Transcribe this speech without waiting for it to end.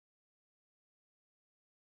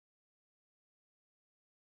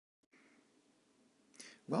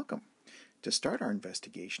Welcome. To start our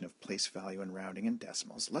investigation of place value and rounding in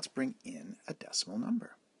decimals, let's bring in a decimal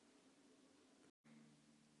number.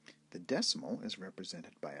 The decimal is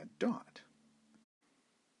represented by a dot.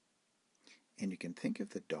 And you can think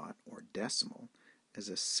of the dot or decimal as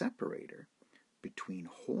a separator between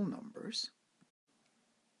whole numbers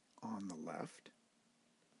on the left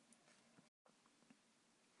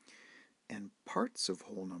and parts of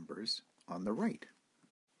whole numbers on the right.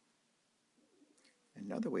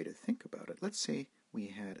 Another way to think about it, let's say we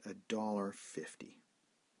had $1.50.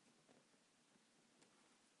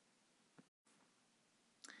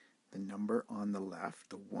 The number on the left,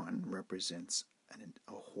 the 1, represents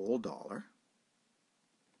a whole dollar,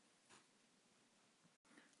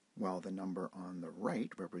 while the number on the right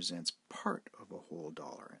represents part of a whole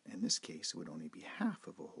dollar. In this case, it would only be half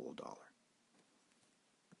of a whole dollar,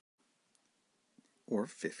 or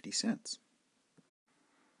 50 cents.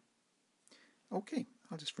 Okay,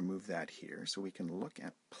 I'll just remove that here so we can look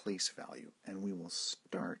at place value, and we will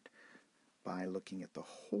start by looking at the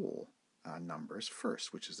whole numbers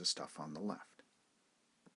first, which is the stuff on the left.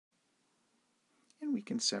 And we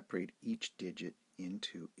can separate each digit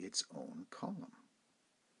into its own column.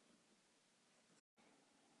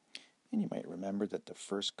 And you might remember that the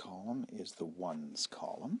first column is the ones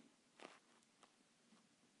column.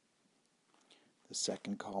 The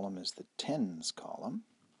second column is the tens column.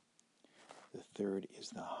 The third is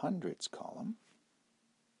the hundreds column.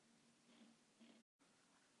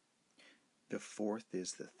 The fourth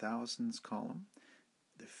is the thousands column.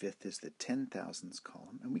 The fifth is the 10,000s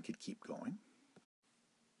column, and we could keep going.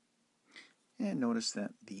 And notice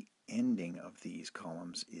that the ending of these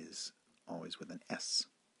columns is always with an S.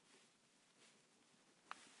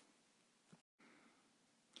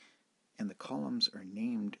 And the columns are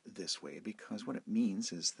named this way because what it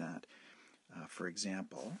means is that, for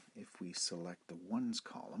example, if we select the ones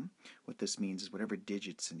column, what this means is whatever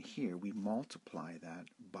digit's in here, we multiply that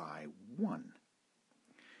by 1.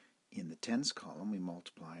 In the tens column, we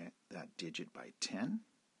multiply that digit by 10.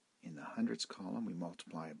 In the hundreds column, we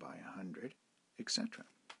multiply it by 100, etc.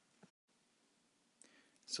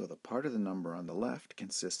 So the part of the number on the left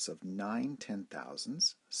consists of 9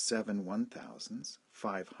 10,000s, 7 1,000s,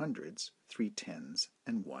 5 hundreds, 3 tens,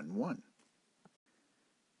 and 1 1.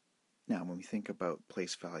 Now, when we think about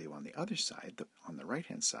place value on the other side, on the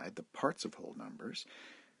right-hand side, the parts of whole numbers,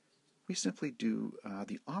 we simply do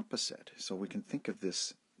the opposite. So we can think of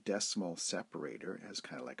this decimal separator as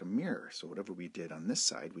kind of like a mirror. So whatever we did on this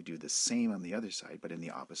side, we do the same on the other side, but in the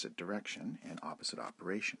opposite direction and opposite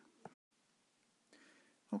operation.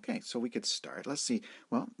 Okay, so we could start. Let's see.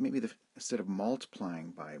 Well, maybe instead of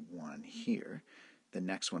multiplying by 1 here, the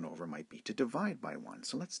next one over might be to divide by 1.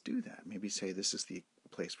 So let's do that. Maybe say this is the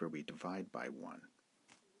place where we divide by 1.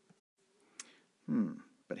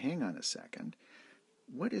 But hang on a second.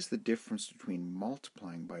 What is the difference between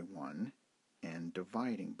multiplying by 1 and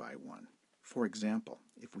dividing by 1? For example,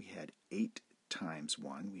 if we had 8 times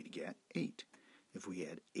 1, we'd get 8. If we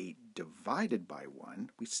had 8 divided by 1,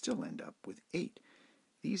 we'd still end up with 8.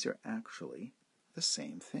 These are actually the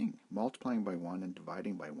same thing. Multiplying by 1 and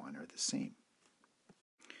dividing by 1 are the same.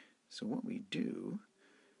 So what we do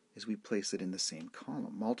is we place it in the same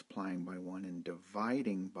column. Multiplying by 1 and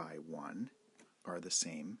dividing by 1 are the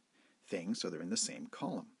same thing, so they're in the same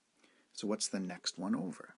column. So what's the next one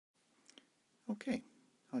over? Okay,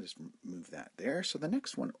 I'll just move that there. So the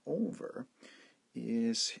next one over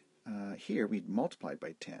is here we'd multiply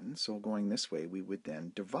by 10, so going this way we would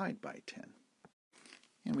then divide by 10.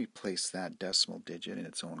 And we place that decimal digit in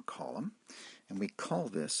its own column, and we call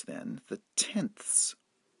this then the tenths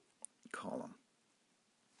column.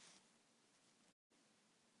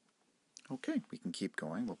 Okay, we can keep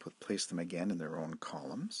going. We'll place them again in their own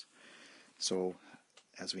columns. So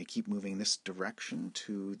as we keep moving this direction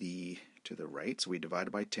to the right, so we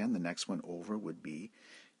divided by 10, the next one over would be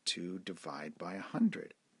to divide by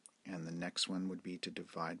 100. And the next one would be to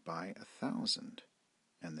divide by 1,000.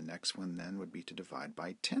 And the next one then would be to divide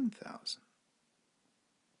by 10,000.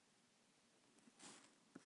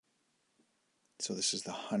 So this is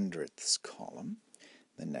the hundredths column.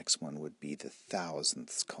 The next one would be the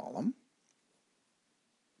thousandths column.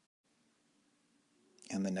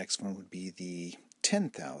 And the next one would be the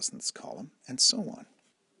 10,000ths column, and so on.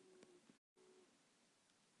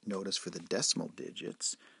 Notice for the decimal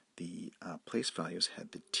digits, the place values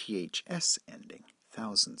had the THS ending,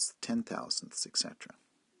 thousandths, 10,000ths, etc.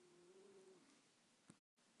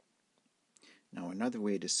 Now another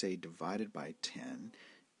way to say divided by 10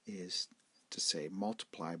 is to say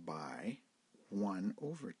multiply by 1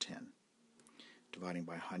 over 10. Dividing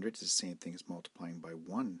by 100 is the same thing as multiplying by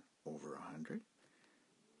 1 over 100.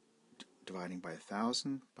 dividing by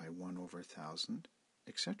 1,000, by 1 over 1,000,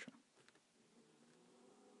 etc.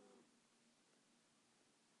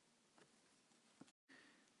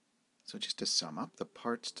 So just to sum up, the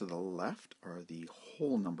parts to the left are the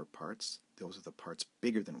whole number parts. Those are the parts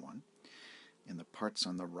bigger than 1. And the parts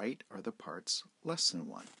on the right are the parts less than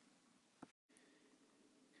 1.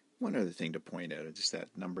 One other thing to point out is that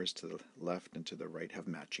numbers to the left and to the right have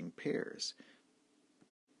matching pairs.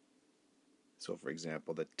 So for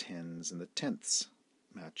example, the tens and the tenths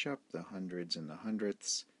match up, the hundreds and the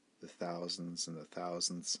hundredths, the thousands and the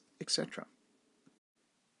thousandths, etc.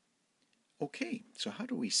 Okay, so how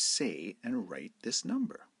do we say and write this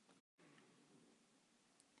number?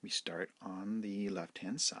 We start on the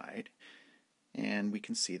left-hand side, and we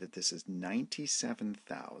can see that this is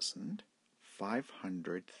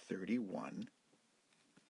 97,531,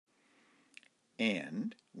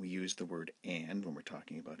 and we use the word and when we're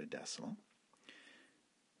talking about a decimal,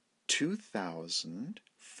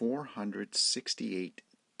 2,468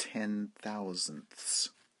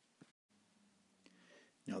 ten-thousandths.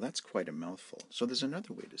 Now that's quite a mouthful, so there's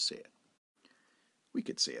another way to say it. We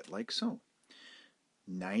could say it like so.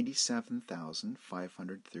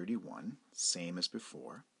 97,531, same as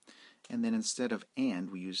before, and then instead of and,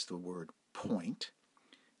 we use the word point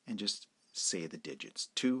and just say the digits,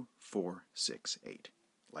 2, 4, 6, 8,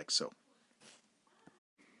 like so.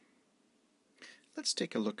 Let's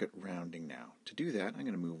take a look at rounding now. To do that, I'm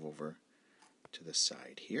going to move over to the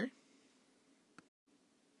side here,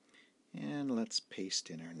 and let's paste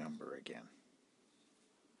in our number again.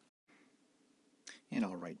 And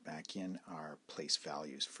I'll write back in our place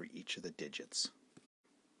values for each of the digits.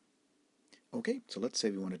 Okay, so let's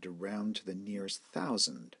say we wanted to round to the nearest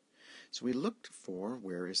thousand. So we looked for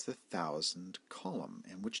where is the thousand column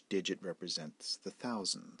and which digit represents the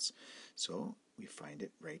thousands. So we find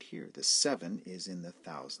it right here. The 7 is in the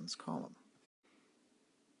thousands column.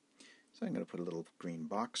 So I'm going to put a little green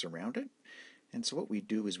box around it. And so what we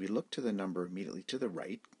do is we look to the number immediately to the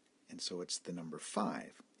right, and so it's the number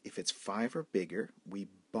 5. If it's 5 or bigger, we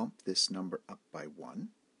bump this number up by 1.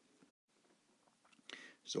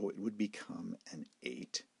 So it would become an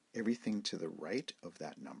 8. Everything to the right of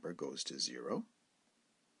that number goes to 0.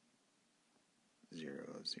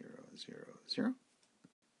 0, 0, 0, 0.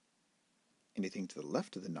 Anything to the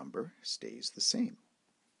left of the number stays the same.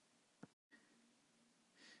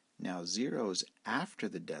 Now, zeros after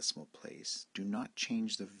the decimal place do not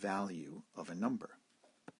change the value of a number.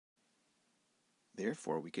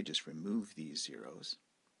 Therefore, we could just remove these zeros.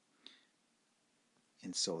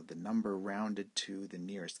 And so the number rounded to the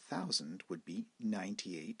nearest thousand would be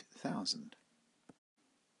 98,000.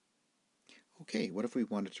 Okay, what if we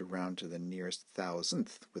wanted to round to the nearest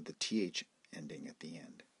thousandth with the th ending at the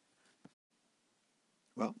end?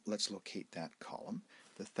 Well, let's locate that column.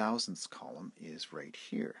 The thousandths column is right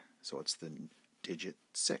here, so it's the digit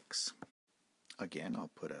 6. Again,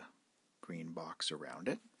 I'll put a green box around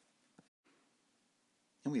it.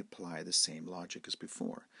 And we apply the same logic as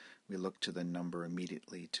before. We look to the number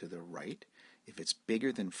immediately to the right. If it's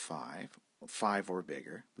bigger than 5 or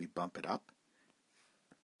bigger, we bump it up.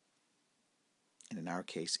 And in our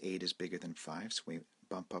case, 8 is bigger than 5, so we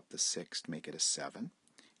bump up the 6 to make it a 7.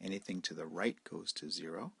 Anything to the right goes to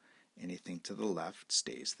 0. Anything to the left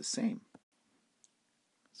stays the same.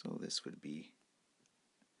 So this would be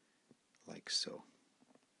like so.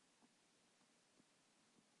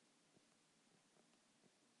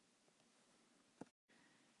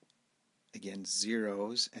 Again,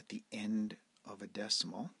 zeros at the end of a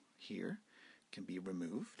decimal here can be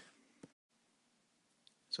removed.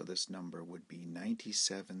 So this number would be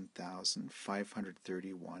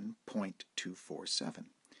 97,531.247.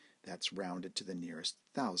 That's rounded to the nearest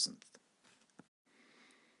thousandth.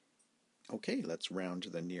 Okay, let's round to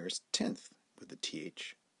the nearest tenth with the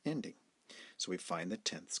th ending. So we find the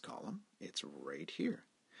tenths column. It's right here.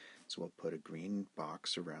 So we'll put a green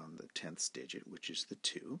box around the tenths digit, which is the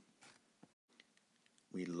 2.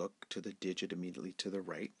 We look to the digit immediately to the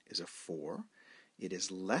right is a 4. It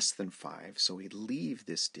is less than 5, so we leave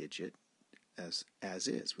this digit as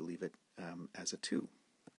is. We leave it as a 2.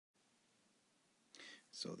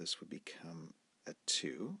 So this would become a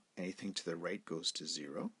 2. Anything to the right goes to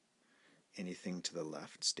 0. Anything to the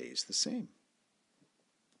left stays the same.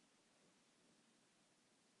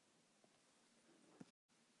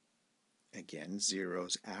 Again,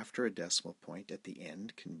 zeros after a decimal point at the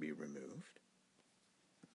end can be removed.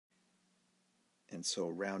 And so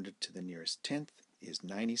rounded to the nearest tenth is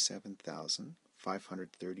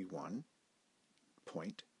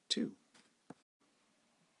 97,531.2.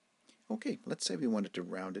 Okay, let's say we wanted to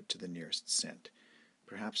round it to the nearest cent.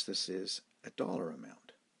 Perhaps this is a dollar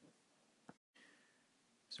amount.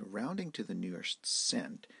 So rounding to the nearest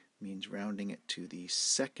cent means rounding it to the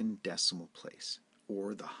second decimal place,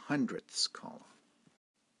 or the hundredths column.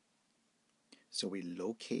 So we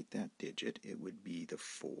locate that digit. It would be the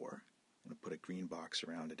 4. I'm going to put a green box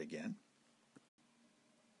around it again.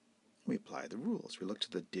 We apply the rules. We look to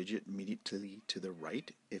the digit immediately to the right.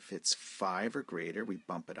 If it's 5 or greater, we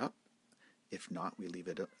bump it up. If not, we leave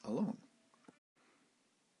it alone.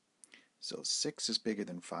 So 6 is bigger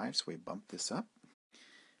than 5, so we bump this up.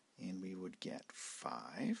 And we would get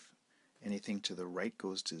 5. Anything to the right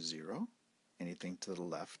goes to 0. Anything to the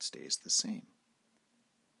left stays the same.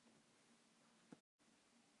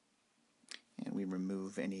 And we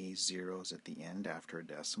remove any zeros at the end after a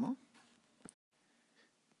decimal.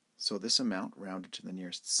 So this amount, rounded to the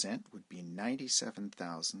nearest cent, would be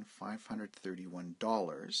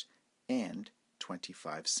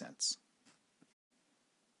 $97,531.25.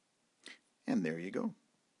 And there you go.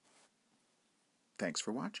 Thanks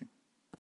for watching.